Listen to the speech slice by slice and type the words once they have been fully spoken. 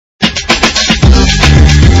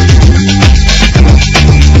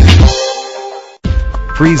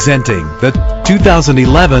Presenting the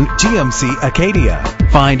 2011 GMC Acadia.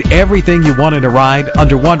 Find everything you want in a ride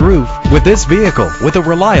under one roof with this vehicle with a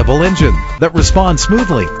reliable engine that responds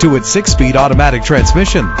smoothly to its 6-speed automatic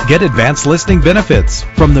transmission. Get advanced listening benefits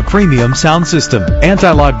from the premium sound system.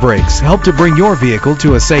 Anti-lock brakes help to bring your vehicle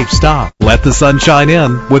to a safe stop. Let the sun shine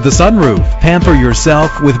in with the sunroof. Pamper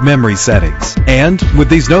yourself with memory settings. And with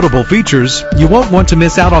these notable features, you won't want to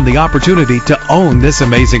miss out on the opportunity to own this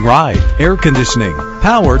amazing ride. Air conditioning,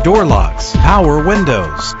 power door locks, power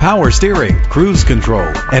windows, power steering, cruise control,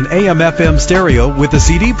 and AM/FM stereo with a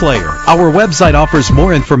CD player. Our website offers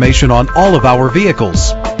more information on all of our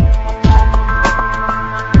vehicles.